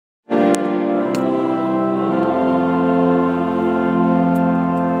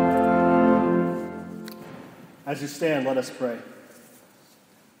As you stand, let us pray.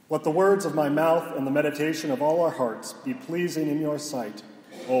 Let the words of my mouth and the meditation of all our hearts be pleasing in your sight,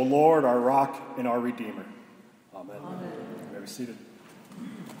 O Lord, our rock and our Redeemer. Amen. Amen. You may be seated.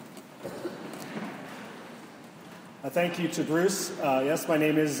 Thank you to Bruce. Yes, my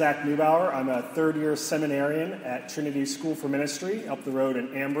name is Zach Neubauer. I'm a third-year seminarian at Trinity School for Ministry up the road in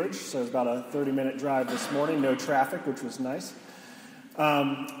Ambridge, so it's about a 30-minute drive this morning. No traffic, which was nice.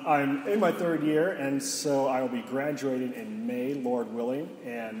 I'm in my third year, and so I will be graduating in May, Lord willing,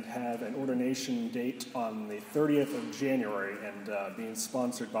 and have an ordination date on the 30th of January, and being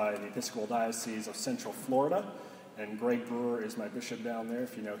sponsored by the Episcopal Diocese of Central Florida. And Greg Brewer is my bishop down there,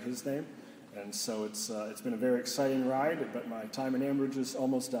 if you know his name. And so it's been a very exciting ride, but my time in Ambridge is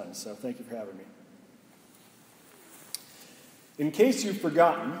almost done, so thank you for having me. In case you've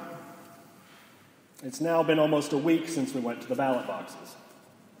forgotten, it's now been almost a week since we went to the ballot boxes.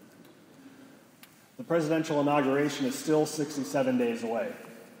 The presidential inauguration is still 67 days away.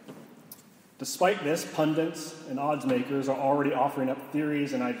 Despite this, pundits and odds makers are already offering up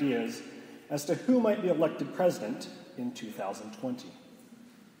theories and ideas as to who might be elected president in 2020.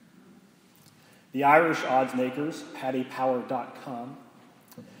 The Irish odds makers, paddypower.com,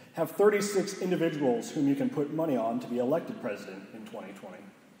 have 36 individuals whom you can put money on to be elected president in 2020.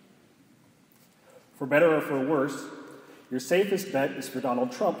 For better or for worse, your safest bet is for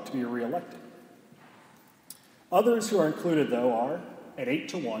Donald Trump to be reelected. Others who are included, though, are, at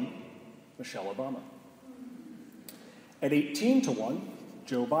 8-1, Michelle Obama. At 18-1,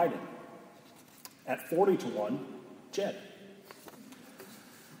 Joe Biden. At 40-1, Jed.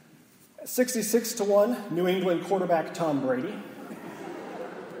 At 66-1, New England quarterback Tom Brady.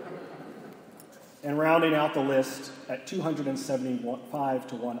 And rounding out the list at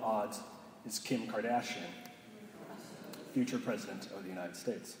 275-1 odds is Kim Kardashian, future president of the United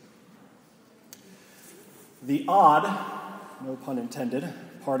States. The odd, no pun intended,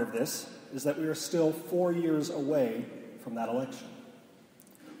 part of this is that we are still 4 years away from that election.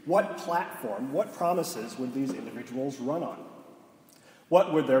 What platform, what promises would these individuals run on?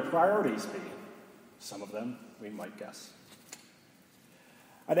 What would their priorities be? Some of them we might guess.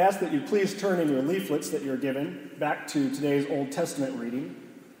 I'd ask that you please turn in your leaflets that you're given back to today's Old Testament reading,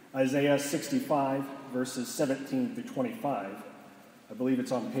 Isaiah 65, verses 17 through 25. I believe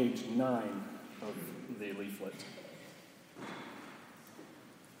it's on page 9 of the leaflet.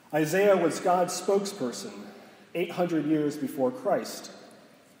 Isaiah was God's spokesperson 800 years before Christ.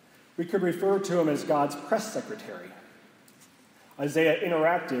 We could refer to him as God's press secretary. Isaiah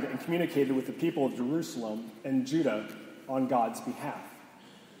interacted and communicated with the people of Jerusalem and Judah on God's behalf.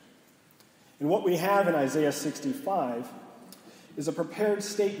 And what we have in Isaiah 65 is a prepared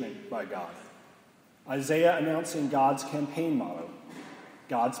statement by God. Isaiah announcing God's campaign motto,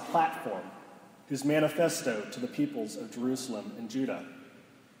 God's platform, his manifesto to the peoples of Jerusalem and Judah.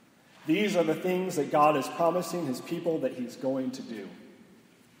 These are the things that God is promising his people that he's going to do.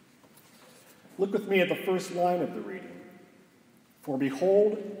 Look with me at the first line of the reading. For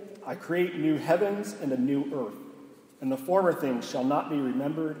behold, I create new heavens and a new earth, and the former things shall not be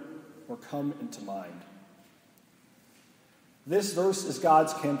remembered or come into mind. This verse is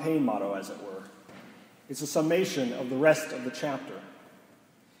God's campaign motto, as it were. It's a summation of the rest of the chapter.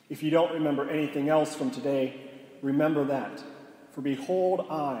 If you don't remember anything else from today, remember that. For behold,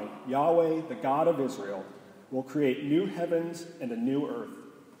 I, Yahweh, the God of Israel, will create new heavens and a new earth,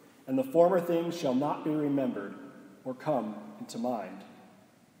 and the former things shall not be remembered or come into mind.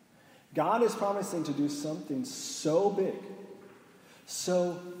 God is promising to do something so big,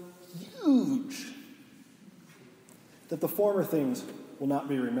 so huge, that the former things will not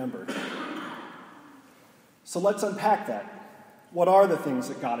be remembered. So let's unpack that. What are the things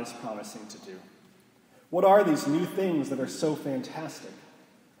that God is promising to do? What are these new things that are so fantastic?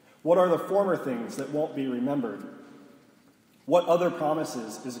 What are the former things that won't be remembered? What other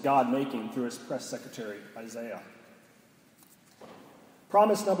promises is God making through his press secretary, Isaiah?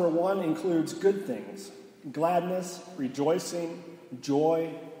 Promise number one includes good things: gladness, rejoicing,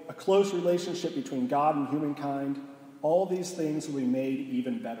 joy, a close relationship between God and humankind. All these things will be made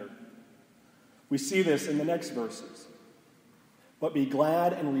even better. We see this in the next verses. But be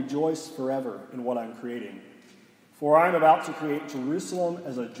glad and rejoice forever in what I'm creating. For I am about to create Jerusalem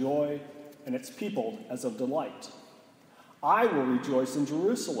as a joy and its people as a delight. I will rejoice in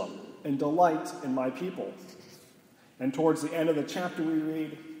Jerusalem and delight in my people. And towards the end of the chapter we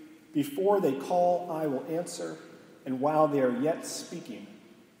read, before they call, I will answer, and while they are yet speaking,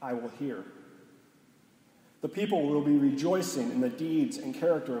 I will hear. The people will be rejoicing in the deeds and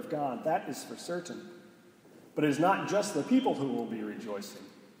character of God. That is for certain. But it is not just the people who will be rejoicing.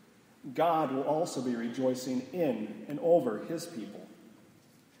 God will also be rejoicing in and over his people.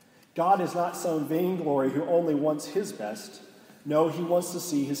 God is not some vainglory who only wants his best. No, he wants to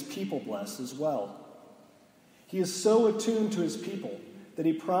see his people blessed as well. He is so attuned to his people that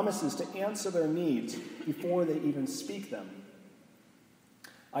he promises to answer their needs before they even speak them.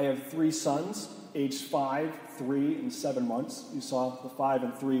 I have 3 sons, aged 5, 3, and 7 months. You saw the 5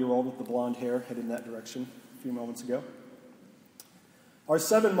 and 3-year-old with the blonde hair headed in that direction a few moments ago. Our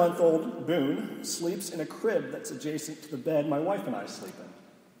 7-month-old Boone sleeps in a crib that's adjacent to the bed my wife and I sleep in.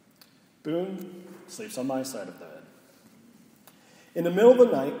 Boone sleeps on my side of the bed. In the middle of the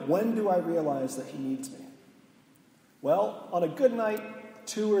night, when do I realize that he needs me? Well, on a good night,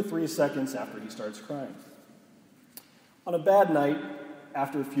 2 or 3 seconds after he starts crying. On a bad night,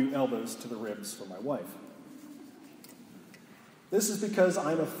 after a few elbows to the ribs for my wife. This is because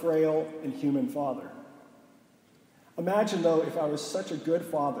I'm a frail and human father. Imagine, though, if I was such a good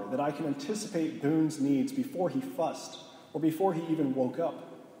father that I can anticipate Boone's needs before he fussed or before he even woke up.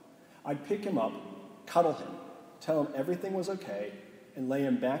 I'd pick him up, cuddle him, tell him everything was okay, and lay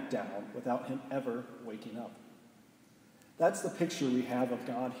him back down without him ever waking up. That's the picture we have of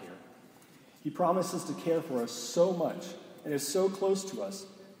God here. He promises to care for us so much and is so close to us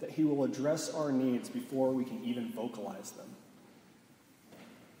that he will address our needs before we can even vocalize them.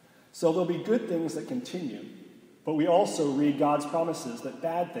 So there'll be good things that continue, but we also read God's promises that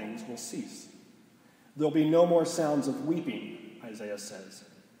bad things will cease. There'll be no more sounds of weeping, Isaiah says.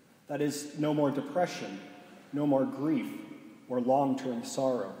 That is, no more depression, no more grief, or long-term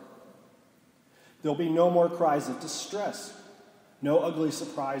sorrow. There'll be no more cries of distress, no ugly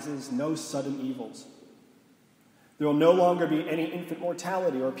surprises, no sudden evils. There will no longer be any infant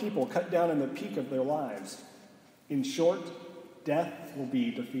mortality or people cut down in the peak of their lives. In short, death will be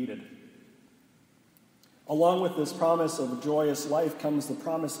defeated. Along with this promise of a joyous life comes the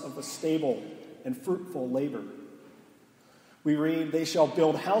promise of a stable and fruitful labor. We read, "They shall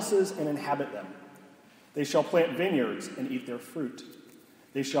build houses and inhabit them. They shall plant vineyards and eat their fruit.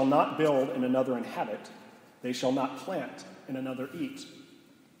 They shall not build and another inhabit. They shall not plant and another eat."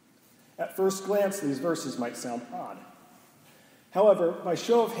 At first glance, these verses might sound odd. However, by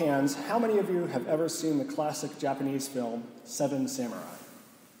show of hands, how many of you have ever seen the classic Japanese film, Seven Samurai?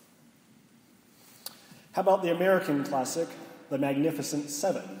 How about the American classic, The Magnificent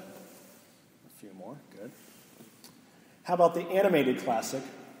Seven? A few more, good. How about the animated classic,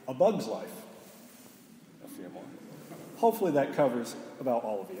 A Bug's Life? A few more. Hopefully that covers about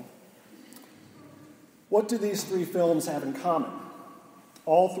all of you. What do these 3 films have in common?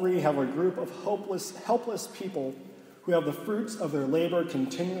 All 3 have a group of helpless people who have the fruits of their labor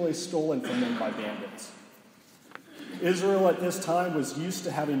continually stolen from them by bandits. Israel at this time was used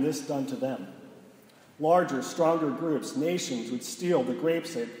to having this done to them. Larger, stronger groups, nations would steal the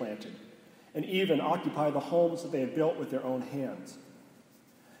grapes they had planted and even occupy the homes that they had built with their own hands.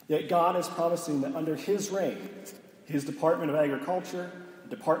 Yet God is promising that under his reign, his Department of Agriculture,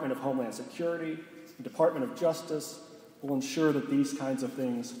 Department of Homeland Security, the Department of Justice will ensure that these kinds of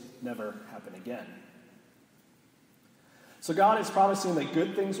things never happen again. So God is promising that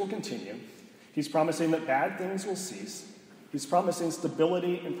good things will continue. He's promising that bad things will cease. He's promising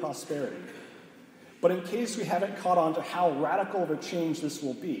stability and prosperity. But in case we haven't caught on to how radical of a change this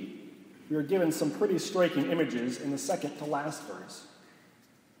will be, we are given some pretty striking images in the second to last verse.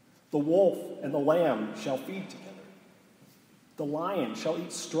 The wolf and the lamb shall feed together. The lion shall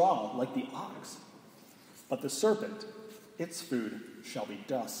eat straw like the ox, but the serpent, its food shall be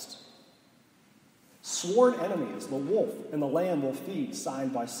dust. Sworn enemies, the wolf and the lamb, will feed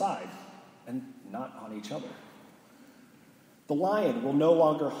side by side and not on each other. The lion will no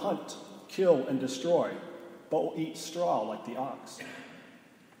longer hunt, kill, and destroy, but will eat straw like the ox.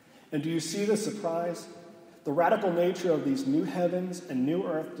 And do you see the surprise? The radical nature of these new heavens and new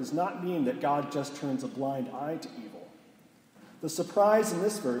earth does not mean that God just turns a blind eye to evil. The surprise in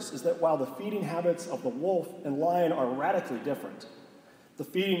this verse is that while the feeding habits of the wolf and lion are radically different, the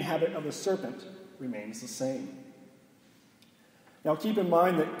feeding habit of the serpent remains the same. Now keep in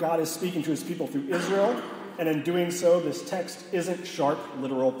mind that God is speaking to his people through Israel, and in doing so, this text isn't sharp,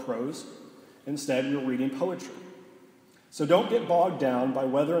 literal prose. Instead, we're reading poetry. So don't get bogged down by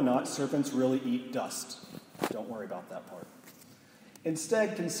whether or not serpents really eat dust. Don't worry about that part.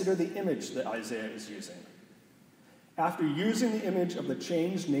 Instead, consider the image that Isaiah is using. After using the image of the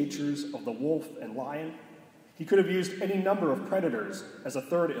changed natures of the wolf and lion, he could have used any number of predators as a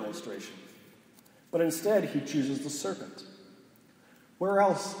third illustration. But instead, he chooses the serpent. Where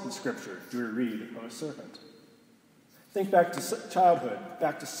else in Scripture do we read of a serpent? Think back to childhood,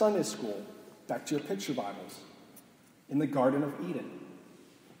 back to Sunday school, back to your picture Bibles. In the Garden of Eden.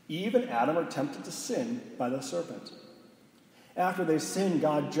 Eve and Adam are tempted to sin by the serpent. After they sin,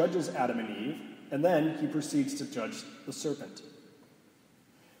 God judges Adam and Eve, and then he proceeds to judge the serpent.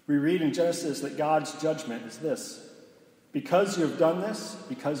 We read in Genesis that God's judgment is this: because you have done this,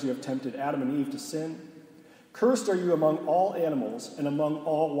 because you have tempted Adam and Eve to sin, cursed are you among all animals and among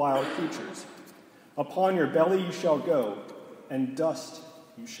all wild creatures. Upon your belly you shall go, and dust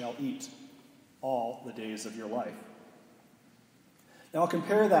you shall eat all the days of your life. Now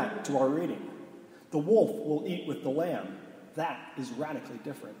compare that to our reading. The wolf will eat with the lamb. That is radically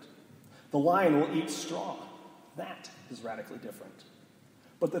different. The lion will eat straw. That is radically different.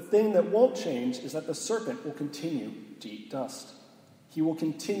 But the thing that won't change is that the serpent will continue to eat dust. He will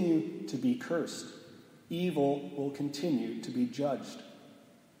continue to be cursed. Evil will continue to be judged.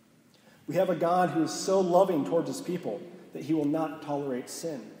 We have a God who is so loving towards his people that he will not tolerate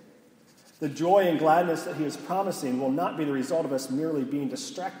sin. The joy and gladness that he is promising will not be the result of us merely being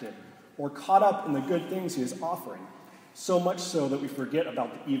distracted or caught up in the good things he is offering, so much so that we forget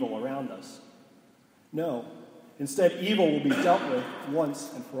about the evil around us. No, instead, evil will be dealt with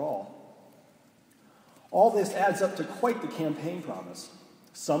once and for all. All this adds up to quite the campaign promise,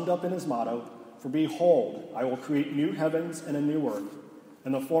 summed up in his motto, "For behold, I will create new heavens and a new earth,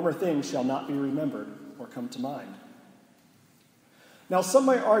 and the former things shall not be remembered or come to mind." Now, some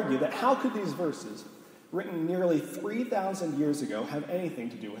might argue that how could these verses, written nearly 3,000 years ago, have anything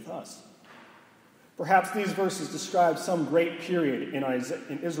to do with us? Perhaps these verses describe some great period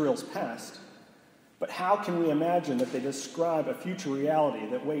in Israel's past, but how can we imagine that they describe a future reality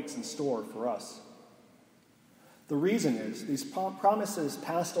that waits in store for us? The reason is these promises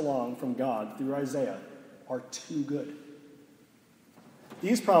passed along from God through Isaiah are too good.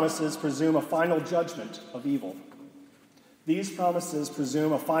 These promises presume a final judgment of evil. These promises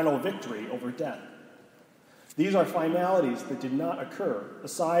presume a final victory over death. These are finalities that did not occur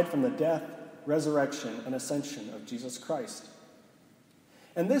aside from the death, resurrection, and ascension of Jesus Christ.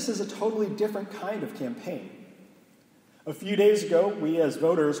 And this is a totally different kind of campaign. A few days ago, we as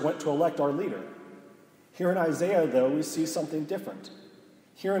voters went to elect our leader. Here in Isaiah, though, we see something different.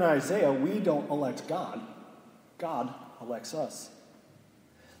 Here in Isaiah, we don't elect God. God elects us.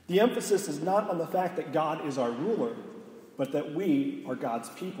 The emphasis is not on the fact that God is our ruler, but that we are God's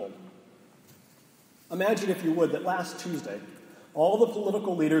people. Imagine, if you would, that last Tuesday, all the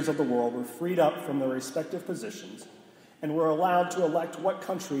political leaders of the world were freed up from their respective positions and were allowed to elect what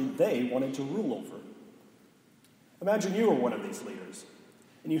country they wanted to rule over. Imagine you were one of these leaders,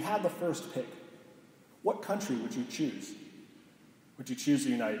 and you had the first pick. What country would you choose? Would you choose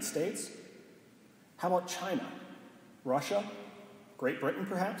the United States? How about China? Russia? Great Britain,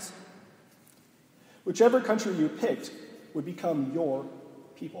 perhaps? Whichever country you picked would become your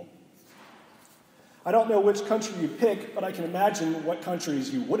people. I don't know which country you'd pick, but I can imagine what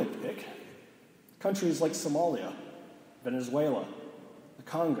countries you wouldn't pick. Countries like Somalia, Venezuela, the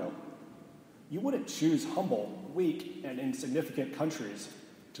Congo. You wouldn't choose humble, weak, and insignificant countries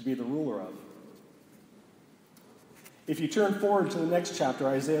to be the ruler of. If you turn forward to the next chapter,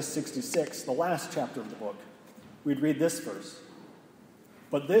 Isaiah 66, the last chapter of the book, we'd read this verse.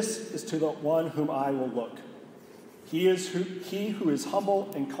 "But this is to the one whom I will look. He who is humble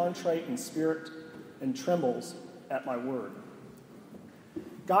and contrite in spirit and trembles at my word."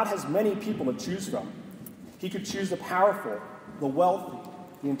 God has many people to choose from. He could choose the powerful, the wealthy,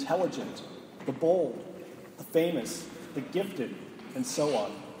 the intelligent, the bold, the famous, the gifted, and so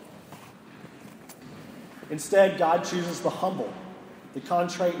on. Instead, God chooses the humble, the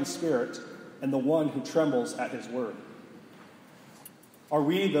contrite in spirit, and the one who trembles at his word. Are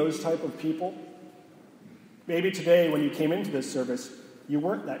we those type of people? Maybe today, when you came into this service, you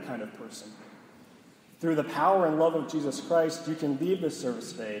weren't that kind of person. Through the power and love of Jesus Christ, you can leave this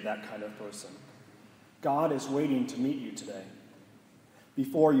service today that kind of person. God is waiting to meet you today.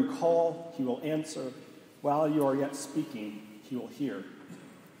 Before you call, he will answer. While you are yet speaking, he will hear.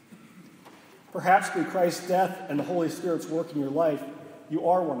 Perhaps through Christ's death and the Holy Spirit's work in your life, you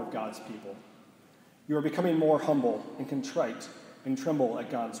are one of God's people. You are becoming more humble and contrite and tremble at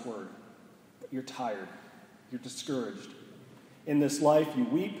God's word. But you're tired. You're discouraged. In this life, you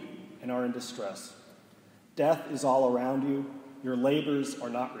weep and are in distress. Death is all around you. Your labors are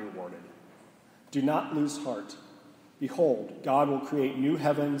not rewarded. Do not lose heart. Behold, God will create new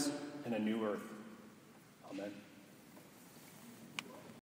heavens and a new earth.